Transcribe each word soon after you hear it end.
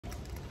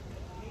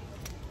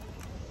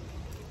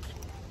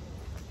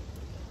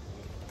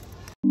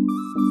Hey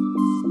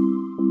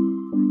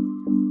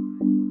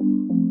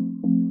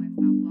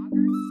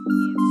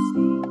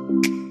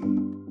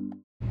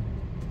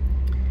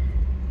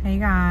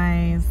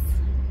guys,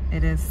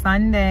 it is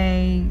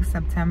Sunday,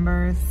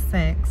 September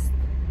 6th.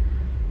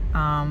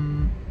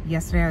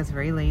 Yesterday I was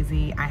very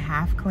lazy. I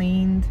half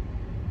cleaned,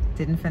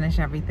 didn't finish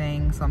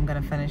everything, so I'm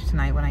gonna finish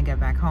tonight when I get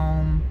back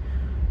home.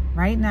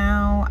 Right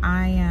now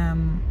I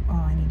am, oh,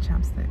 I need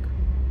chopstick.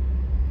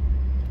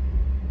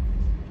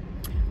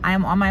 I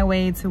am on my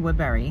way to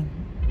Woodbury,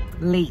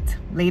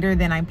 later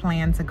than I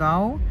planned to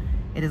go.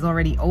 It is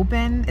already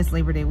open. It's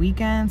Labor Day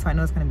weekend, so I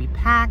know it's gonna be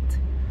packed,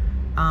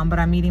 but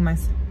I'm meeting my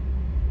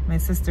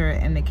sister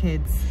and the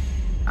kids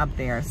up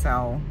there,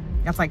 so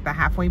that's like the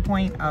halfway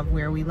point of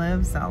where we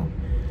live, so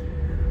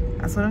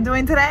that's what I'm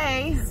doing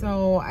today.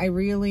 So I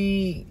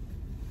really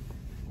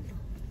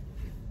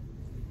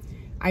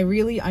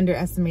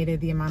underestimated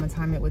the amount of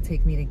time it would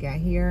take me to get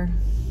here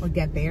or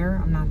get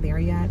there. I'm not there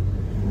yet.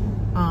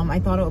 I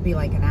thought it would be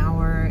like an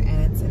hour,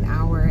 and it's an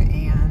hour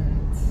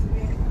and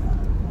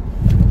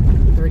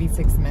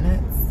 36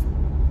 minutes.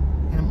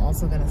 And I'm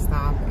also gonna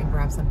stop and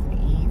grab something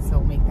to eat,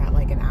 so make that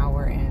like an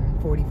hour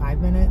and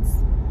 45 minutes.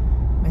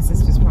 My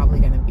sister's probably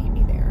gonna beat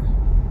me there,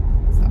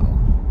 so.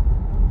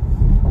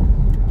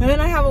 And then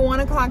I have a 1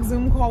 o'clock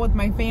Zoom call with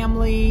my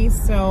family,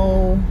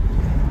 so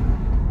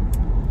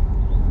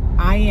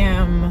I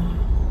am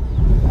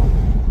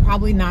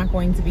probably not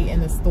going to be in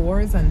the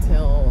stores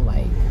until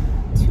like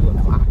 2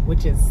 o'clock,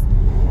 which is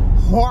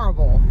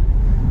horrible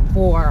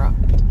for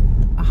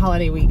a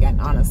holiday weekend,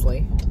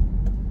 honestly.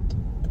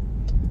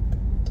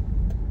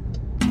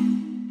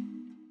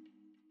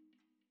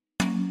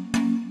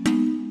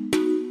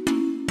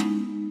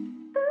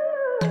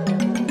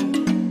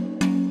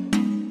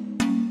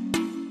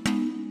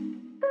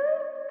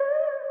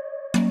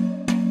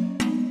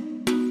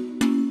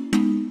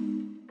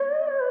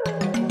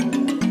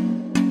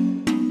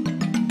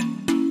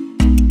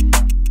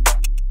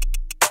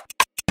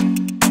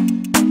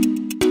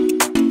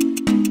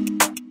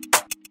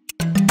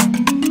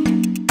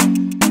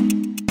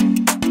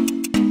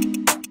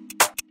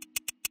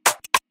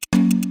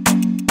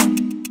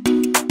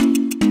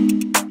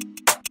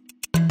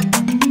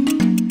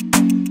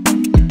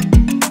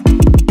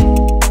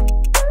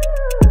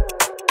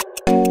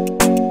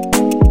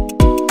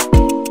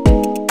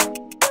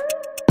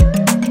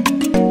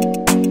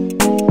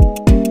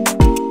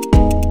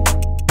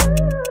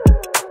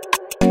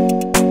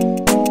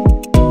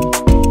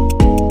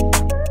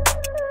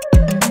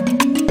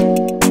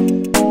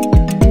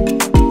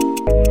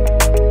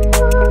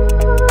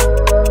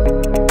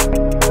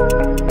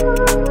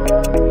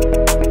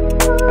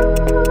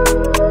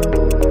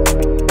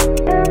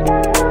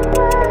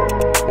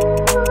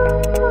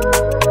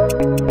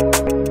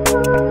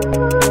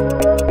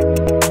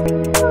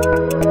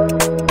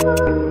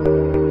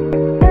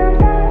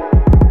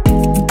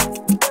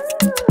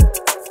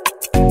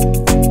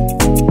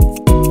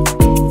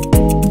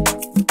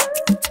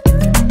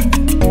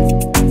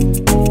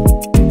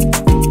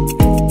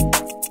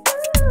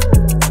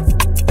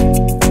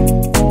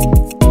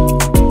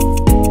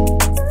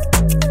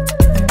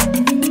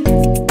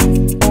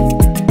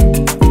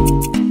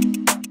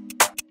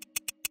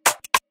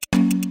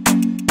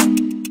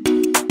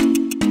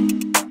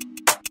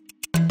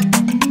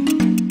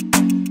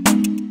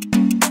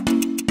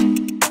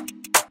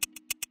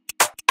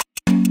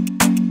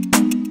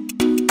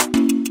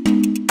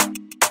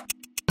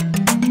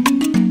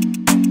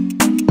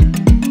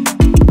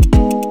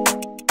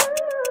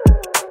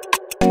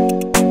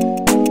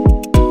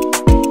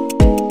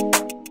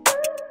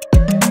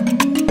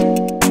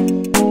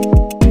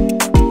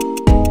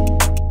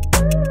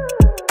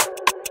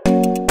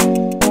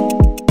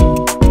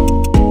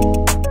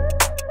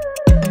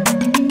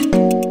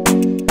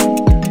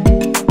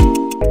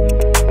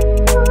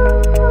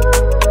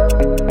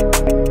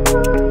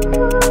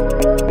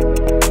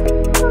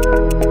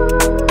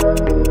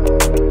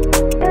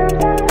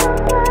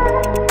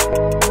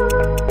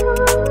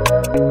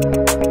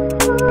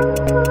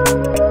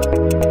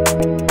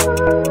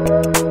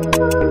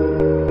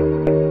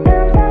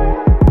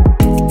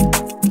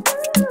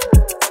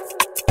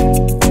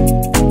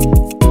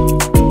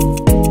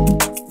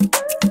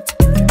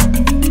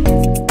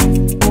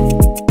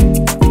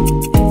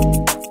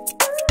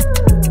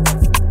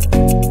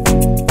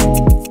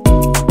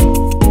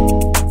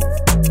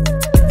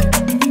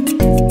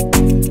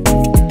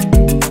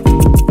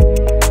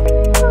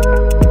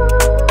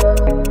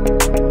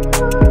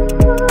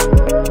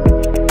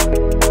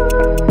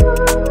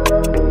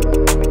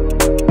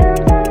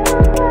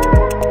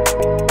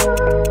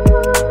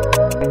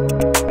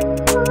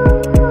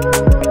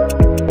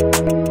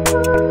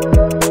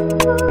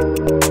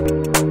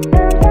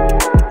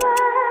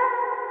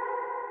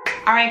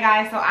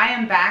 Guys, so I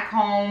am back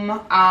home.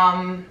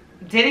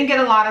 Didn't get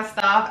a lot of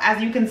stuff.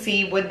 As you can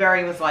see,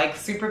 Woodbury was like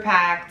super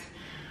packed.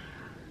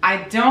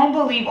 I don't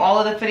believe all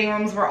of the fitting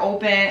rooms were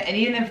open, and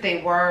even if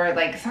they were,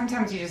 like,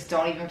 sometimes you just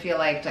don't even feel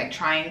like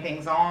trying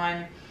things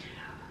on.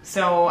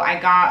 So I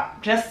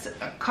got just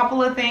a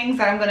couple of things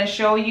that I'm going to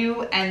show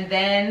you, and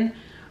then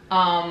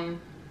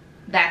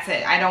That's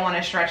it. I don't want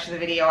to stretch the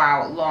video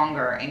out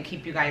longer and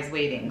keep you guys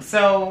waiting.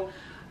 So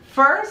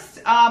first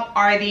up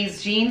are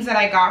these jeans that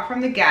I got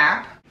from the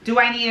Gap. Do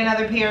I need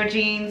another pair of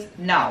jeans?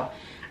 No.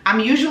 I'm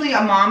usually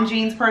a mom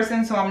jeans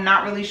person, so I'm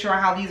not really sure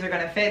how these are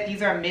going to fit.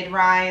 These are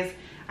mid-rise.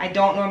 I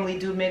don't normally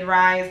do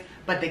mid-rise,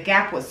 but the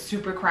Gap was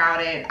super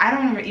crowded. I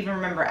don't even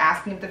remember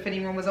asking if the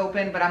fitting room was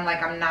open, but I'm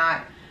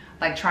not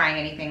like trying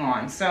anything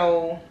on.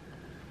 So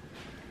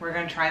we're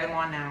going to try them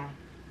on now.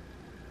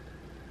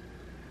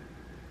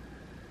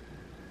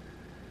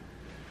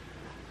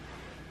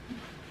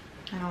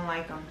 I don't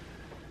like them.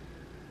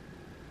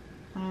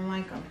 I don't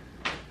like them.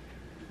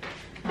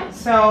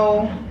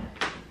 So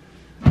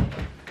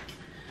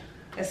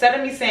instead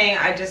of me saying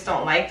I just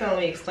don't like them, let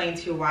me explain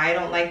to you why I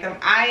don't like them.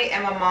 I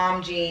am a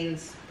mom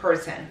jeans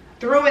person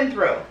through and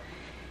through.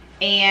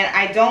 And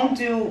I don't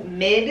do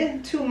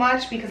mid too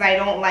much because I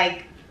don't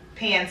like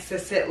pants to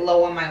sit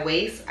low on my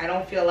waist. I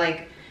don't feel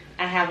like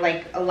I have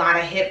like a lot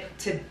of hip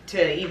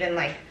to even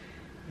like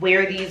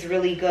wear these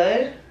really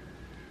good.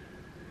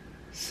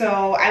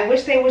 So I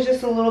wish they was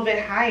just a little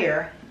bit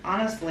higher,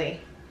 honestly.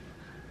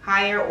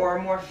 Higher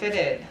or more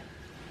fitted.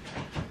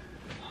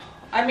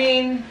 I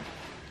mean,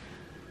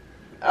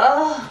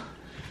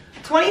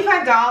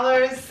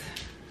 $25.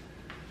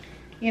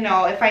 You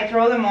know, if I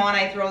throw them on,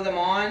 I throw them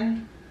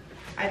on,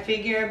 I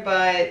figure.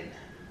 But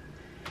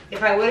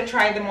if I would have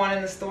tried them on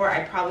in the store,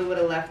 I probably would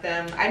have left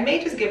them. I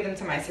may just give them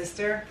to my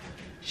sister.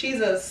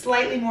 She's a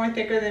slightly more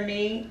thicker than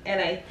me,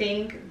 and I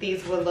think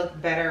these would look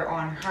better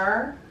on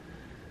her.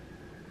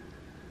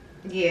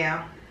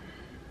 Yeah.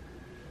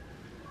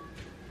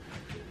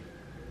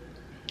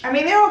 I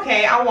mean, they're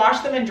okay. I'll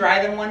wash them and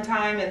dry them one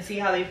time and see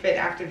how they fit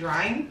after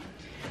drying.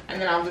 And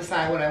then I'll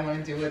decide what I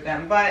want to do with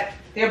them. But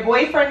they're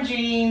boyfriend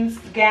jeans,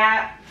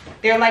 Gap.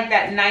 They're like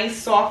that nice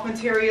soft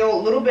material,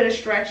 a little bit of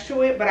stretch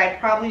to it, but I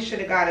probably should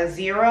have got a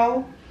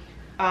 0.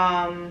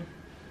 But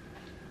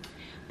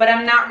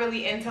I'm not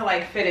really into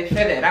like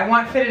fitted. I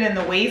want fitted in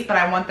the waist, but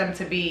I want them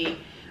to be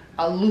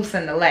loose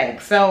in the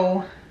leg.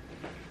 So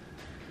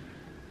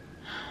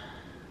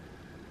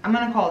I'm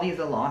gonna call these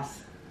a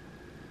loss.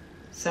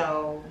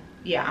 So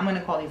yeah, I'm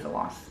gonna call these a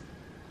loss.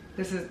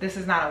 This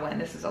is not a win,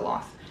 this is a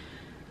loss.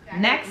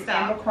 Next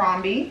up,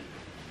 Abercrombie.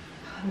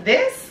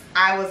 This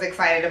I was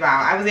excited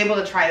about. I was able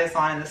to try this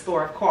on in the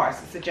store, of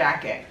course. It's a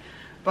jacket.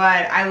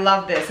 But I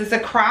love this. It's a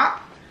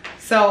crop.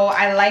 So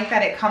I like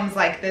that it comes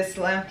like this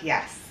length.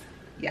 Yes.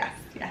 Yes,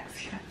 yes,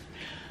 yes.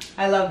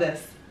 I love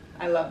this.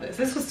 I love this.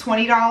 This was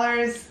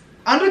 $20.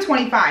 Under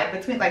 $25,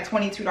 between like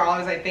 $22,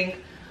 I think.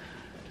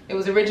 It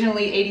was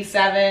originally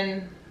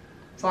 $87.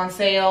 It's on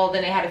sale.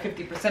 Then it had a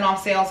 50%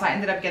 off sale, so I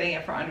ended up getting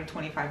it for under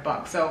 25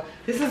 bucks. So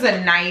this is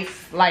a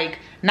nice, like,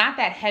 not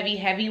that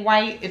heavy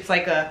white. It's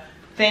like a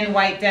thin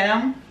white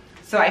denim.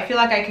 So I feel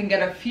like I can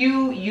get a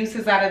few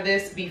uses out of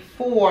this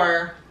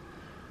before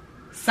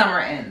summer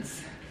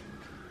ends,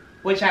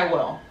 which I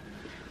will.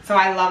 So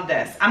I love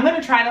this. I'm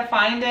gonna try to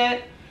find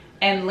it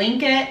and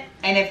link it.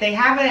 And if they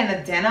have it in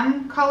a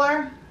denim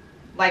color,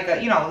 like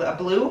a, you know, a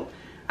blue,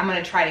 I'm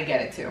gonna try to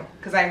get it too,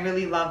 because I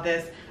really love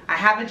this. I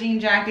have a jean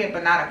jacket,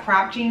 but not a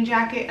crop jean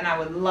jacket, and I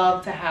would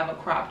love to have a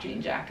crop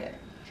jean jacket.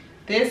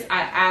 This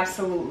I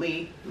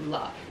absolutely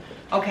love.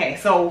 Okay,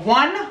 so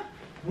one.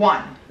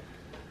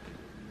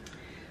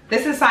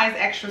 This is size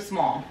extra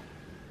small.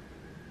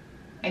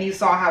 And you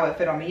saw how it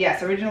fit on me.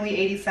 Yes, originally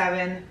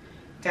 87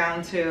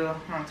 down to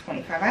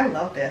 25. I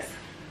love this.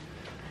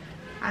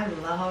 I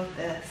love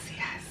this.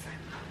 Yes, I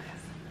love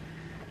this.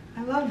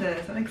 I love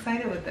this. I'm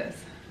excited with this.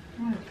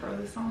 I'm gonna throw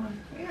this on.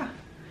 Yeah.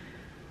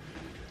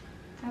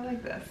 I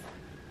like this.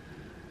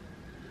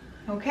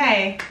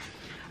 Okay.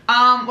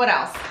 What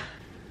else?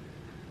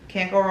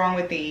 Can't go wrong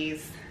with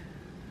these.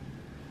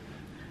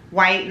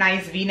 White,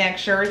 nice V-neck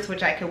shirts,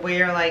 which I could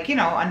wear, like, you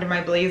know, under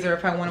my blazer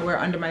if I want to wear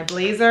under my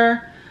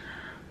blazer.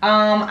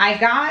 I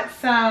got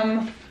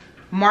some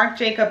Marc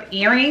Jacob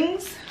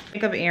earrings.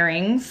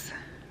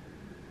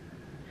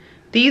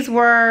 These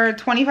were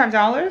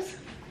 $25.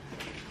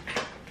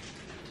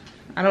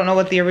 I don't know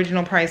what the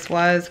original price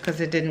was because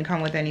it didn't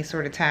come with any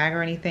sort of tag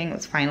or anything. It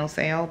was final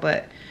sale,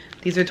 but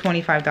these are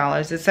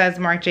 $25. It says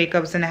Marc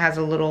Jacobs and it has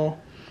a little,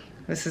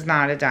 this is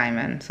not a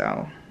diamond,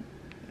 so,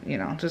 you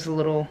know, just a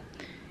little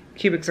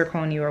cubic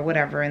zirconia or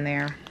whatever in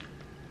there.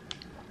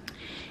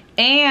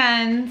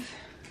 And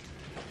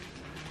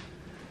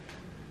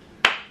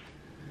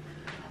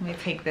let me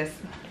take this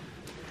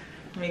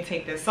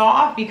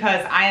off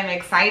because I am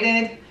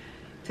excited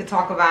to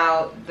talk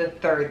about the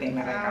third thing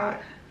that I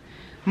got.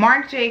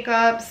 Marc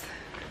Jacobs.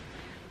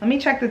 Let me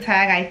check the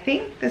tag. I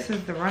think this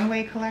is the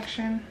Runway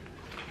collection.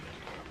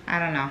 I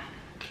don't know.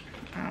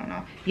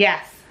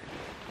 Yes.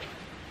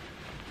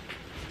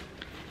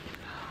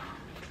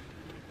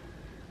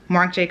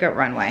 Marc Jacob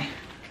Runway.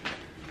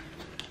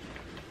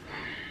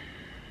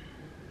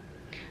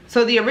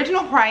 So the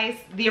original price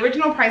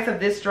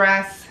of this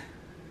dress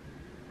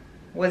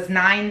was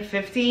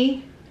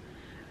 $9.50.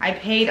 I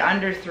paid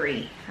under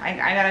 $3. I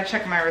gotta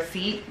check my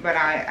receipt, but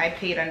I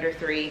paid under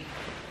 $3.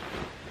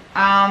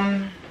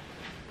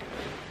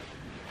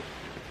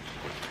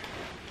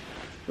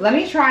 Let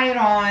me try it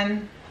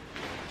on.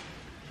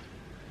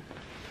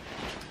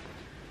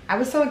 I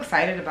was so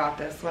excited about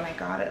this when I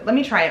got it. Let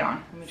me try it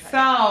on.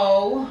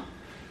 So,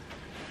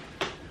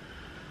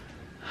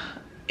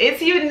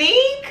 it's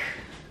unique.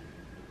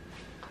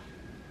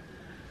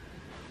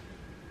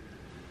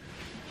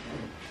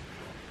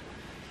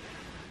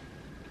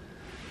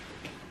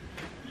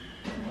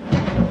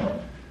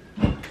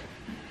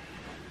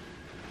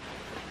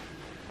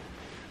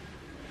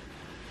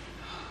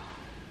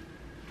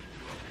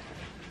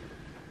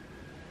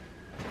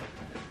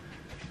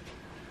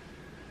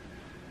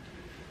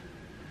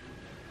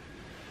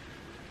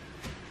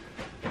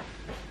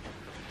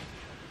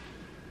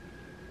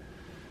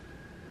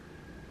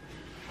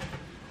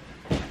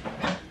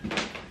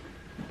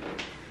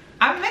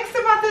 I'm mixed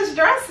about this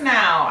dress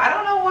now. I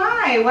don't know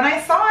why. When I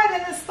saw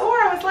it in the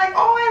store, I was like,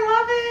 oh, I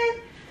love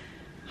it.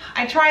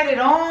 I tried it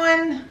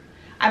on.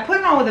 I put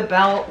it on with a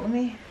belt. Let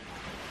me.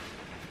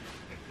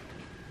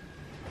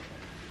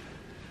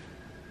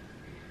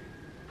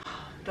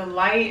 The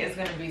light is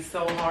gonna be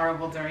so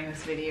horrible during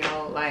this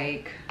video.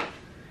 Like,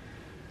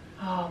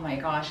 oh my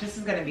gosh, this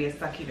is gonna be a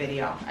sucky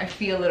video. I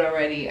feel it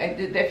already.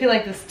 I feel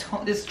like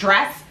this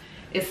dress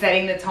is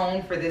setting the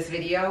tone for this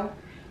video.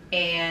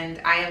 And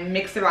I am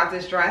mixed about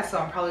this dress, so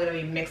I'm probably gonna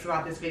be mixed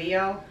about this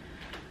video.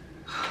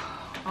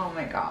 Oh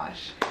my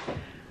gosh.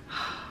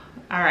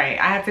 All right,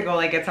 I have to go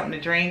like get something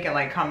to drink and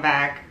like come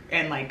back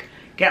and like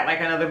get like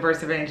another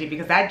burst of energy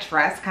because that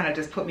dress kind of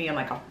just put me in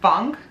like a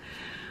funk.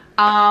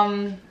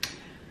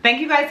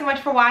 Thank you guys so much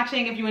for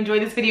watching. If you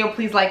enjoyed this video,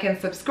 please like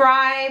and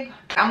subscribe.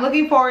 I'm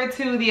looking forward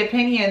to the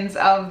opinions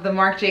of the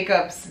Marc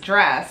Jacobs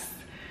dress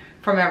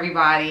from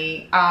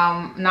everybody.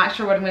 Not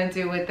sure what I'm gonna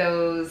do with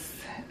those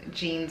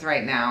jeans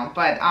right now,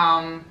 but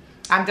I'm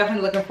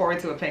definitely looking forward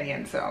to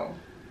opinions, so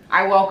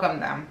I welcome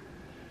them,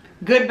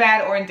 good,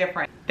 bad, or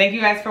indifferent. Thank you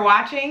guys for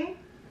watching.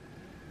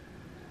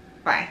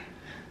 Bye.